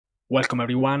Welcome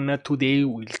everyone. Today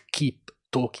we'll keep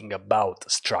talking about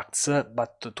structs,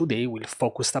 but today we'll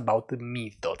focus about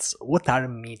methods. What are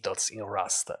methods in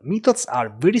Rust? Methods are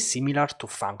very similar to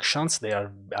functions. They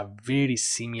are a very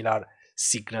similar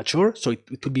signature, so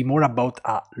it will be more about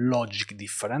a logic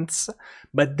difference,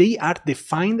 but they are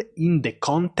defined in the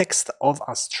context of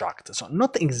a struct. So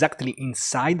not exactly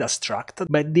inside a struct,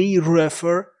 but they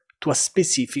refer to a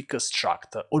specific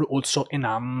struct, or also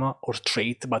enum or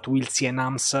trait, but we'll see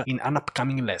enums in an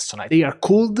upcoming lesson. They are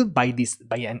called by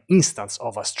an instance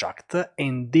of a struct,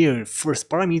 and their first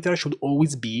parameter should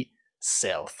always be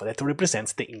self, that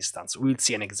represents the instance. We'll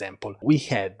see an example. We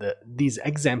had this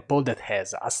example that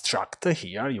has a struct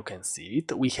here, you can see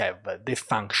it. We have the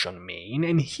function main,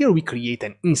 and here we create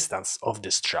an instance of the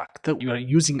struct. We are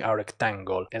using a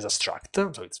rectangle as a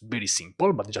struct, so it's very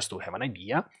simple, but just to have an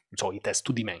idea. So it has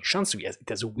two dimensions, it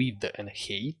has width and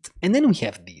height. And then we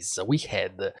have this. We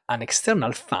had an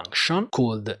external function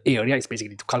called area, it's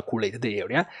basically to calculate the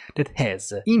area, that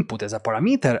has input as a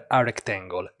parameter, a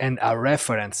rectangle, and a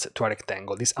reference to a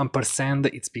rectangle. This ampersand,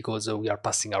 it's because we are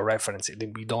passing a reference,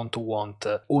 we don't want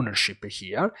ownership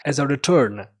here. As a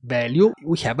return value,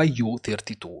 we have a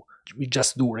u32. We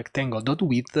just do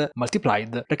rectangle.width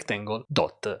multiplied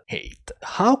rectangle.height.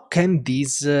 How can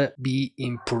this be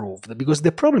improved? Because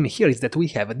the problem here is that we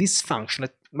have this function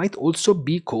that might also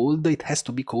be called, it has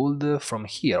to be called from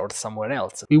here or somewhere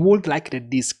else. We would like that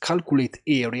this calculate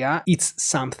area is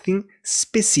something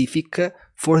specific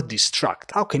for this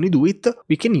struct. How can we do it?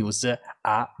 We can use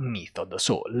a method.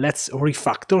 So let's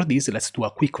refactor this. Let's do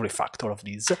a quick refactor of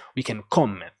this. We can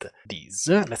comment this.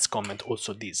 Let's comment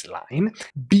also this line.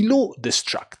 Below the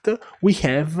struct, we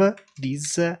have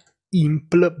this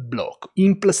impl block.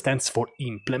 Impl stands for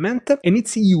implement, and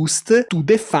it's used to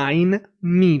define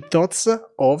methods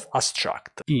of a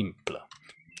struct. Impl.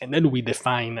 And then we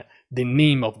define the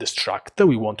name of the struct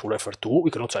we want to refer to.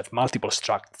 We can also have multiple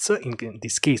structs. In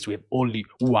this case, we have only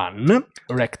one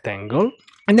rectangle.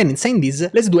 And then inside this,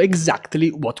 let's do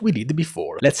exactly what we did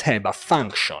before. Let's have a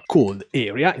function called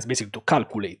area. It's basically to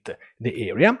calculate the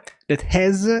area that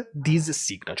has this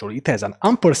signature. It has an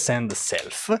ampersand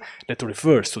self that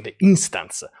refers to the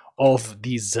instance of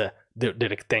this the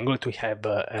rectangle that we have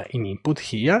in input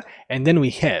here. And then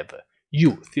we have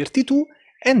u32.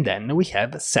 And then we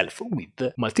have self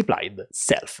width multiplied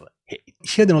self height.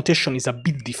 Here the notation is a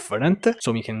bit different,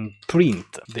 so we can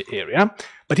print the area,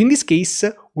 but in this case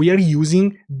we are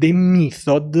using the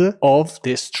method of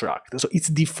the struct, so it's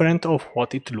different of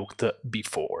what it looked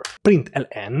before. Print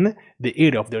ln, the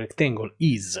area of the rectangle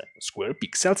is square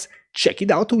pixels. Check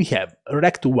it out, we have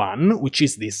rect1, which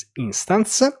is this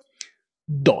instance,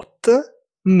 dot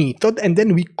method, and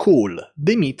then we call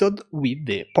the method with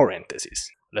the parentheses.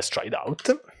 Let's try it out.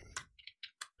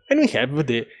 And we have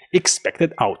the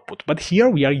expected output. But here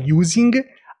we are using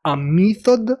a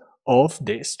method of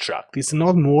the struct. It's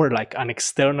not more like an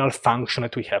external function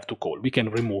that we have to call. We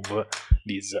can remove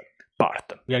this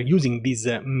part. We are using this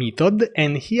method,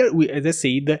 and here, as I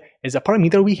said, as a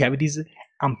parameter we have this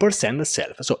ampersand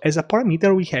self. So as a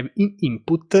parameter we have in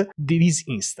input this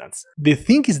instance. The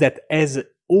thing is that as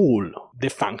all the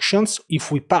functions, if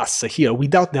we pass here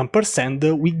without the ampersand,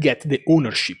 we get the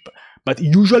ownership. But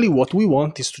usually what we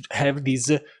want is to have this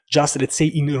just, let's say,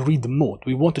 in read mode.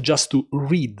 We want just to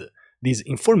read this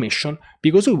information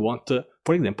because we want,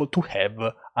 for example, to have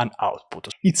an output.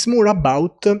 It's more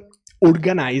about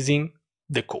organizing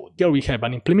the code. Here we have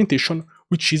an implementation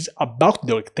which is about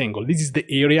the rectangle. This is the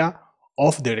area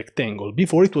of the rectangle.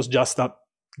 Before it was just a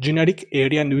generic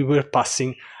area and we were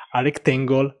passing a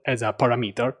rectangle as a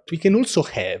parameter. We can also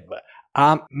have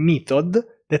a method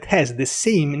that has the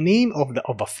same name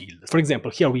of a field. For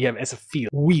example, here we have as a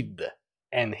field width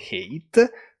and height.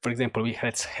 For example,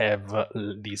 let's have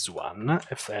this one,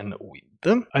 fn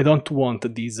width. I don't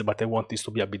want this, but I want this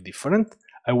to be a bit different.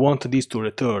 I want this to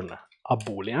return a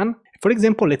boolean. For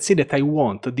example, let's say that I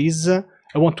want this,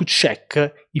 I want to check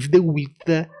if the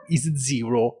width is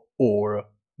 0 or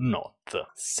not.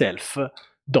 Self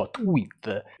dot width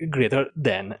greater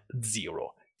than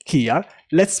 0. Here,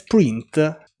 let's print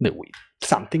the width,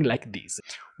 something like this.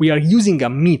 We are using a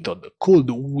method called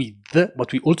width,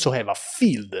 but we also have a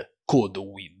field called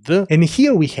width. And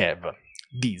here we have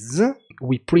this.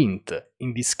 We print,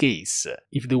 in this case,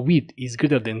 if the width is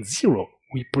greater than 0,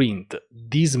 we print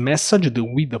this message, the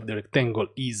width of the rectangle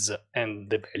is, and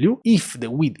the value. If the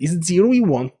width is 0, we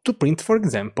want to print, for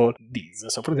example, this.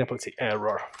 So for example, let's say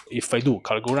error. If I do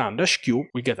calgoran-q,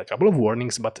 we get a couple of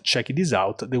warnings, but check this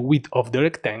out, the width of the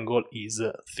rectangle is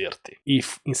 30.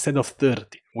 If instead of 30,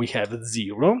 we have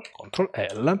 0, Ctrl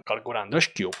L,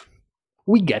 calgoran-q,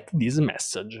 we get this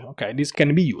message. Okay, this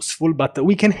can be useful, but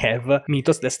we can have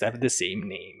methods that have the same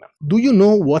name. Do you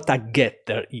know what a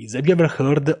getter is? Have you ever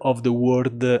heard of the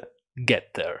word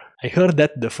getter? I heard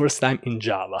that the first time in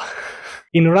Java.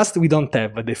 In Rust, we don't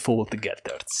have default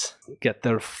getters.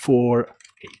 Getter 4.8.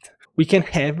 We can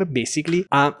have basically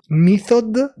a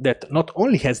method that not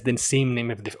only has the same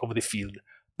name of the field,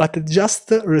 but it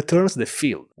just returns the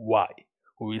field. Why?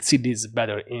 We will see this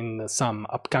better in some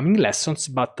upcoming lessons,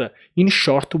 but in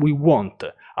short, we want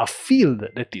a field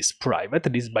that is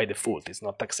private. This by default is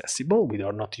not accessible. We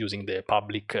are not using the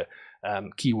public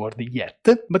keyword yet,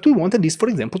 but we want this, for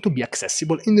example, to be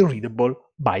accessible and readable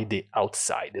by the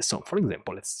outside. So, for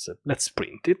example, let's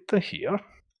print it here.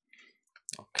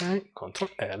 Okay, Ctrl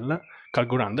L,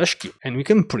 calgoran-q, and we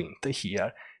can print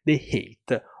here the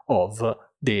height of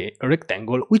the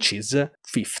rectangle, which is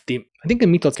 50. I think the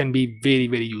methods can be very,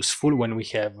 very useful when we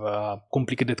have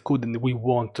complicated code and we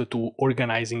want to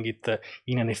organizing it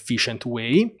in an efficient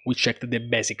way. We checked the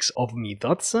basics of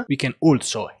methods. We can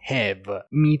also have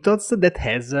methods that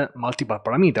has multiple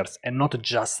parameters and not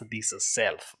just this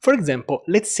self. For example,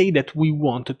 let's say that we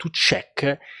want to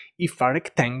check if a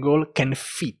rectangle can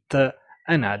fit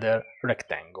another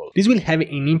rectangle. This will have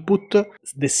in input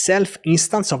the self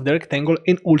instance of the rectangle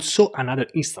and also another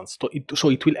instance. So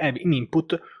it will have in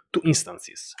input two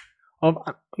instances of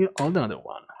another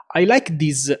one. I like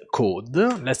this code.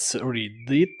 Let's read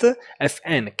it.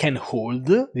 Fn can hold.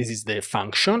 This is the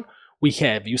function. We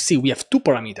have, you see, we have two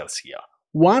parameters here.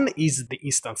 One is the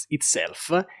instance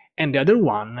itself, and the other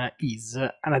one is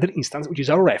another instance, which is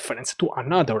a reference to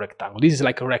another rectangle. This is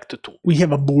like rect2. We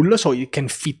have a bool, so it can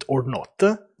fit or not.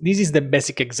 This is the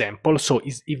basic example. So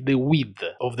if the width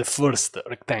of the first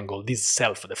rectangle, this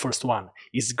self, the first one,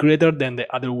 is greater than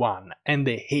the other one, and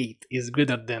the height is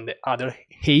greater than the other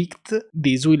height,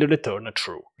 this will return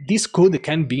true. This code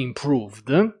can be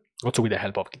improved. Also with the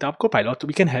help of GitHub Copilot,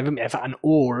 we can have an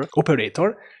OR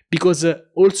operator, because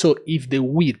also if the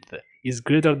width is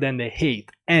greater than the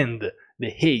height and the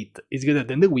height is greater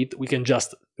than the width, we can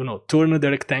just turn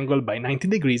the rectangle by 90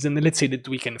 degrees and let's say that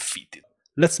we can fit it.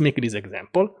 Let's make this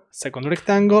example. Second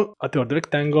rectangle, a third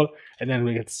rectangle, and then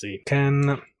we can see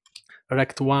can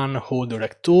rect1 hold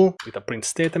rect2 with a print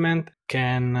statement,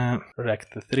 can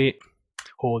rect3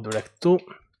 hold rect2,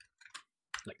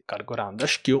 like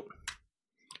calgoran-q.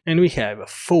 And we have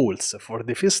false for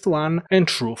the first one and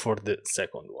true for the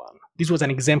second one. This was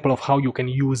an example of how you can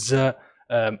use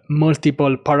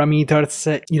multiple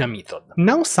parameters in a method.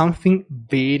 Now something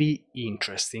very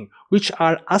interesting, which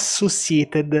are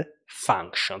associated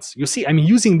functions. You see, I'm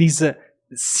using this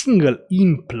single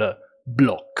impl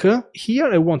block.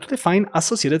 Here I want to define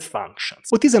associated functions.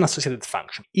 What is an associated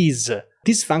function? Is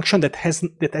this function that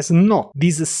has not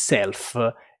this self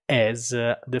as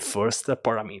the first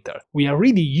parameter. We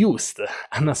already used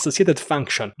an associated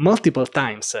function multiple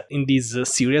times in this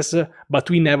series, but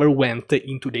we never went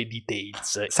into the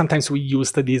details. Sometimes we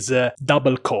used this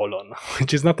double colon,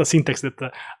 which is not a syntax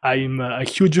that I'm a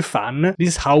huge fan. This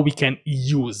is how we can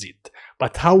use it.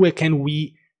 But how can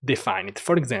we define it?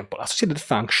 For example, associated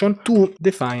function to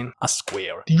define a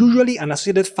square. Usually an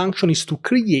associated function is to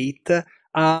create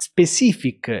a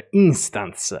specific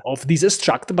instance of this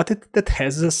struct, but that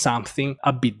has something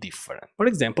a bit different. For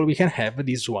example, we can have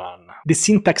this one. The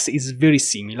syntax is very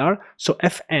similar, so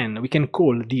fn, we can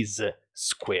call this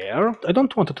square. I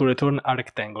don't want to return a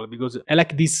rectangle because I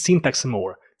like this syntax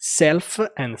more. Self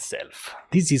and self.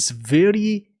 This is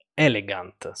very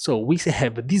elegant. So we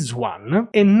have this one,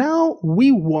 and now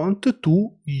we want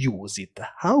to use it.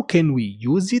 How can we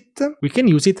use it? We can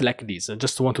use it like this. I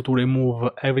just want to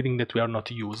remove everything that we are not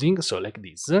using, so like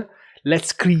this.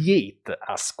 Let's create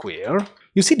a square.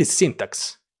 You see the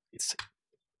syntax?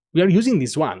 We are using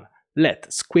this one.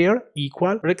 Let square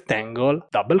equal rectangle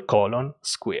double colon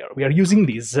square. We are using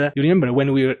this. You remember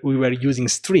when we were using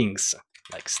strings,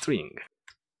 like string.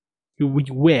 We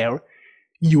were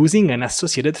using an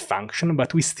associated function,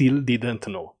 but we still didn't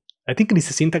know. I think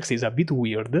this syntax is a bit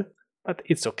weird, but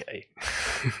it's okay.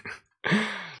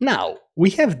 Now, we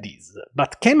have this,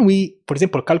 but can we, for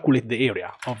example, calculate the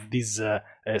area of this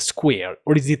square,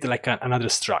 or is it like another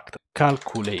struct?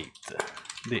 Calculate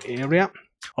the area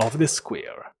of the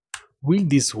square. Will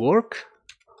this work?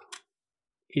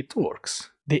 It works.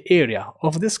 The area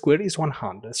of the square is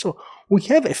 100. So we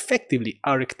have effectively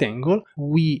a rectangle.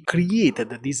 We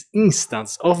created this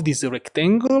instance of this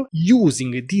rectangle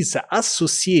using this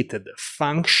associated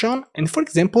function. And for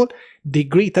example, the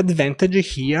great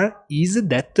advantage here is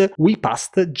that we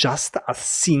passed just a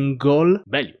single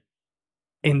value.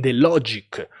 And the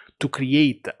logic to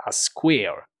create a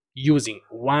square using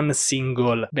one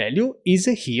single value is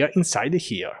here inside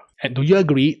here. And do you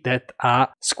agree that a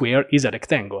square is a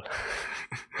rectangle?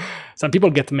 Some people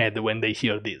get mad when they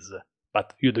hear this,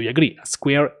 but do you agree? A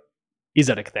square is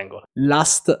a rectangle.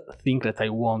 Last thing that I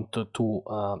want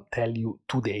to tell you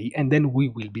today, and then we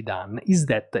will be done, is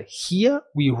that here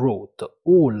we wrote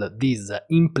all this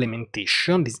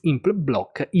implementation, this impl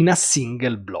block, in a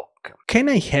single block. Can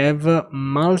I have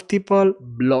multiple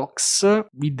blocks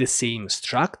with the same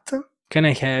struct? Can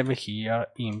I have here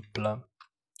impl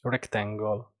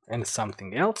rectangle and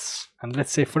something else? And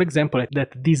let's say, for example,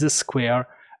 that this square,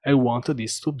 I want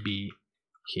this to be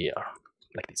here,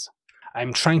 like this.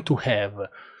 I'm trying to have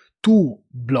two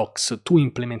blocks, two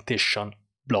implementation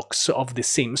blocks of the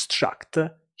same struct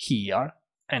here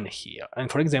and here. And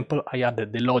for example, I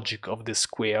added the logic of the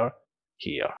square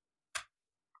here.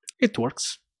 It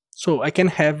works. So I can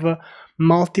have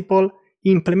multiple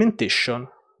implementation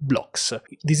blocks.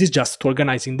 This is just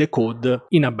organizing the code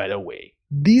in a better way.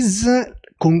 This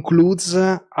concludes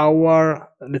our,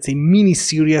 let's say, mini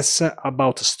series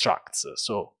about structs.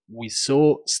 So we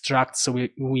saw structs,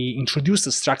 we introduced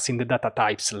structs in the data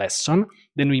types lesson,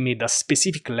 then we made a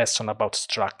specific lesson about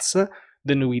structs,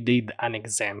 then we did an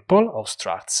example of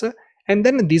structs, and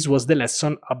then this was the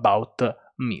lesson about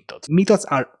methods. Methods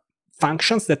are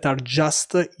functions that are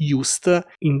just used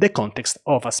in the context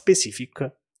of a specific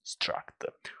struct.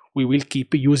 We will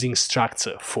keep using structs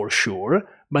for sure,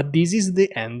 but this is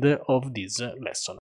the end of this lesson.